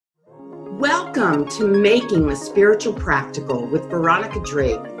Welcome to Making the Spiritual Practical with Veronica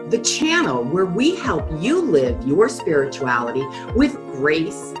Drake, the channel where we help you live your spirituality with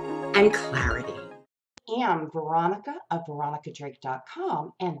grace and clarity. I'm Veronica of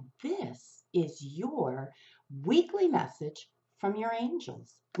veronicadrake.com, and this is your weekly message from your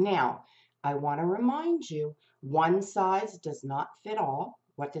angels. Now, I want to remind you, one size does not fit all.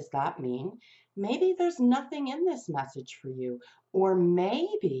 What does that mean? Maybe there's nothing in this message for you, or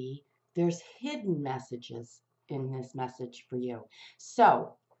maybe there's hidden messages in this message for you.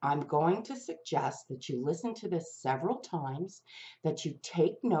 So I'm going to suggest that you listen to this several times, that you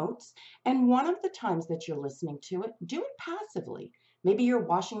take notes, and one of the times that you're listening to it, do it passively. Maybe you're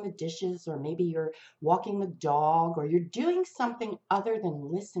washing the dishes, or maybe you're walking the dog, or you're doing something other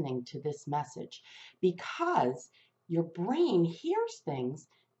than listening to this message, because your brain hears things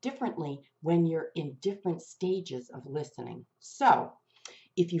differently when you're in different stages of listening. So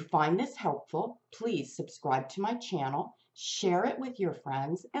if you find this helpful, please subscribe to my channel, share it with your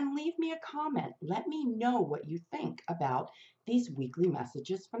friends, and leave me a comment. Let me know what you think about these weekly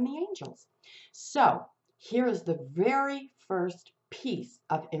messages from the angels. So here is the very first piece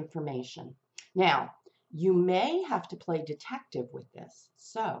of information. Now, you may have to play detective with this,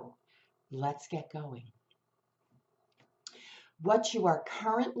 so let's get going. What you are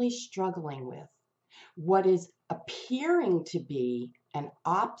currently struggling with, what is appearing to be an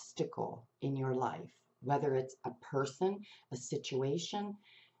obstacle in your life, whether it's a person, a situation,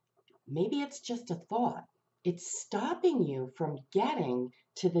 maybe it's just a thought. It's stopping you from getting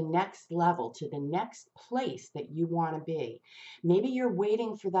to the next level, to the next place that you want to be. Maybe you're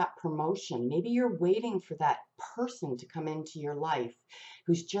waiting for that promotion. Maybe you're waiting for that person to come into your life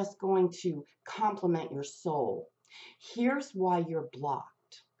who's just going to complement your soul. Here's why you're blocked.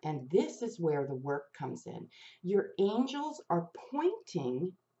 And this is where the work comes in. Your angels are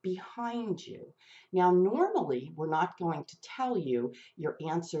pointing behind you. Now, normally, we're not going to tell you your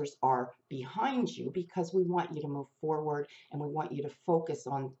answers are behind you because we want you to move forward and we want you to focus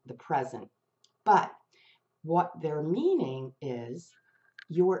on the present. But what they're meaning is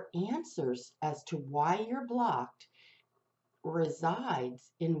your answers as to why you're blocked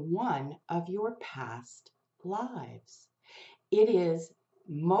resides in one of your past lives. It is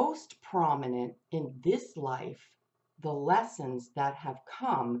most prominent in this life, the lessons that have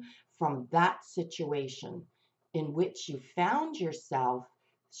come from that situation in which you found yourself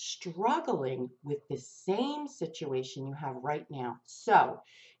struggling with the same situation you have right now. So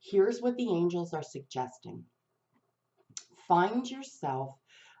here's what the angels are suggesting. Find yourself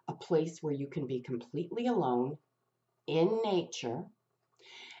a place where you can be completely alone in nature,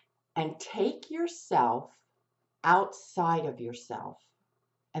 and take yourself outside of yourself.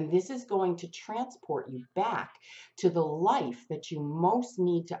 And this is going to transport you back to the life that you most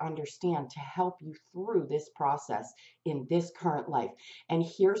need to understand to help you through this process in this current life. And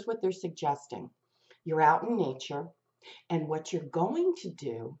here's what they're suggesting. You're out in nature, and what you're going to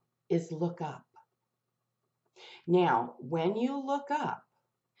do is look up. Now, when you look up,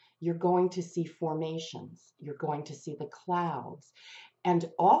 you're going to see formations. You're going to see the clouds. And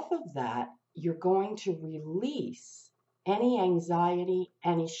off of that, you're going to release any anxiety,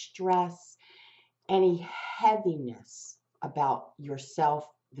 any stress, any heaviness about yourself,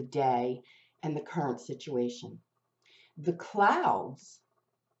 the day, and the current situation. The clouds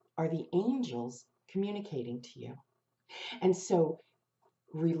are the angels communicating to you. And so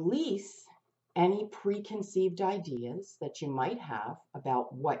release any preconceived ideas that you might have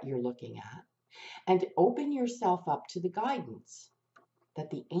about what you're looking at, and open yourself up to the guidance that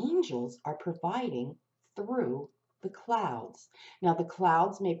the angels are providing through the clouds. Now, the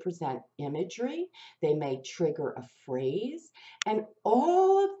clouds may present imagery, they may trigger a phrase, and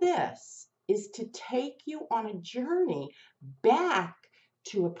all of this is to take you on a journey back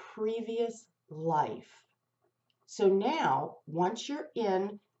to a previous life. So now, once you're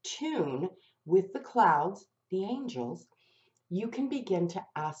in tune with the clouds, the angels, you can begin to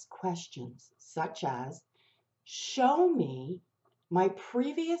ask questions such as, show me my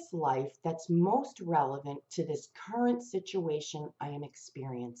previous life that's most relevant to this current situation I am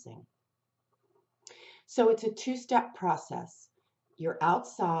experiencing. So it's a two-step process. You're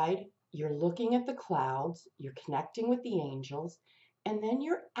outside, you're looking at the clouds, you're connecting with the angels, and then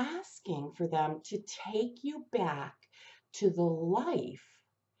you're asking for them to take you back to the life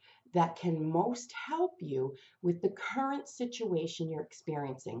that can most help you with the current situation you're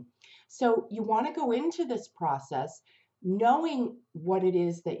experiencing. So you want to go into this process knowing what it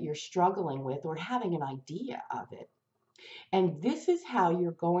is that you're struggling with or having an idea of it. And this is how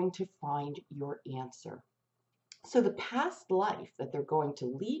you're going to find your answer. So the past life that they're going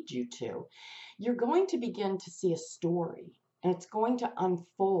to lead you to, you're going to begin to see a story, and it's going to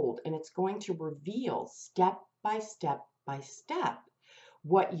unfold, and it's going to reveal step by step by step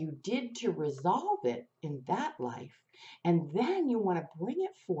what you did to resolve it in that life. And then you want to bring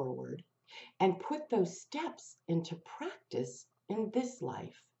it forward and put those steps into practice in this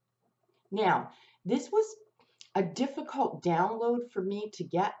life. Now, this was a difficult download for me to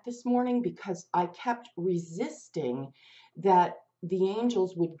get this morning because I kept resisting that the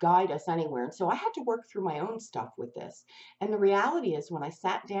angels would guide us anywhere. And so I had to work through my own stuff with this. And the reality is, when I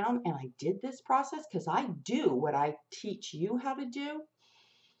sat down and I did this process, because I do what I teach you how to do,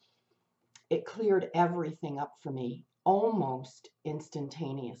 it cleared everything up for me almost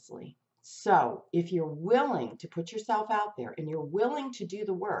instantaneously. So if you're willing to put yourself out there and you're willing to do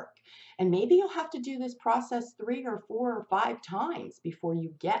the work, and maybe you'll have to do this process 3 or 4 or 5 times before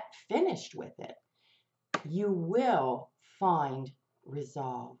you get finished with it, you will find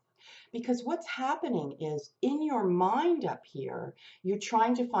resolve. Because what's happening is, in your mind up here, you're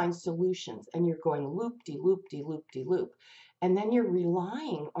trying to find solutions and you're going loop-de-loop-de-loop-de-loop. And then you're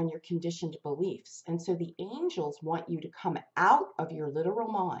relying on your conditioned beliefs. And so the angels want you to come out of your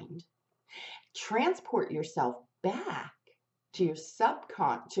literal mind, transport yourself back to your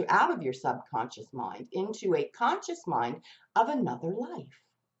out of your subconscious mind into a conscious mind of another life.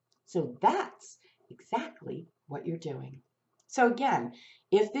 So that's exactly what you're doing. So again,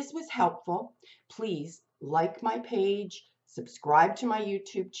 if this was helpful, please like my page, subscribe to my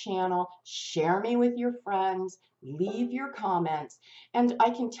YouTube channel, share me with your friends, leave your comments, and I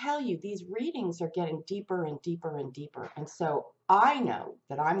can tell you these readings are getting deeper and deeper and deeper. And so I know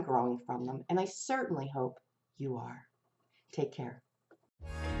that I'm growing from them, and I certainly hope you are. Take care.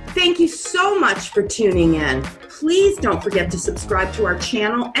 Thank you so much for tuning in. Please don't forget to subscribe to our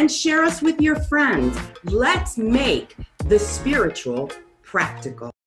channel and share us with your friends. Let's make the spiritual practical.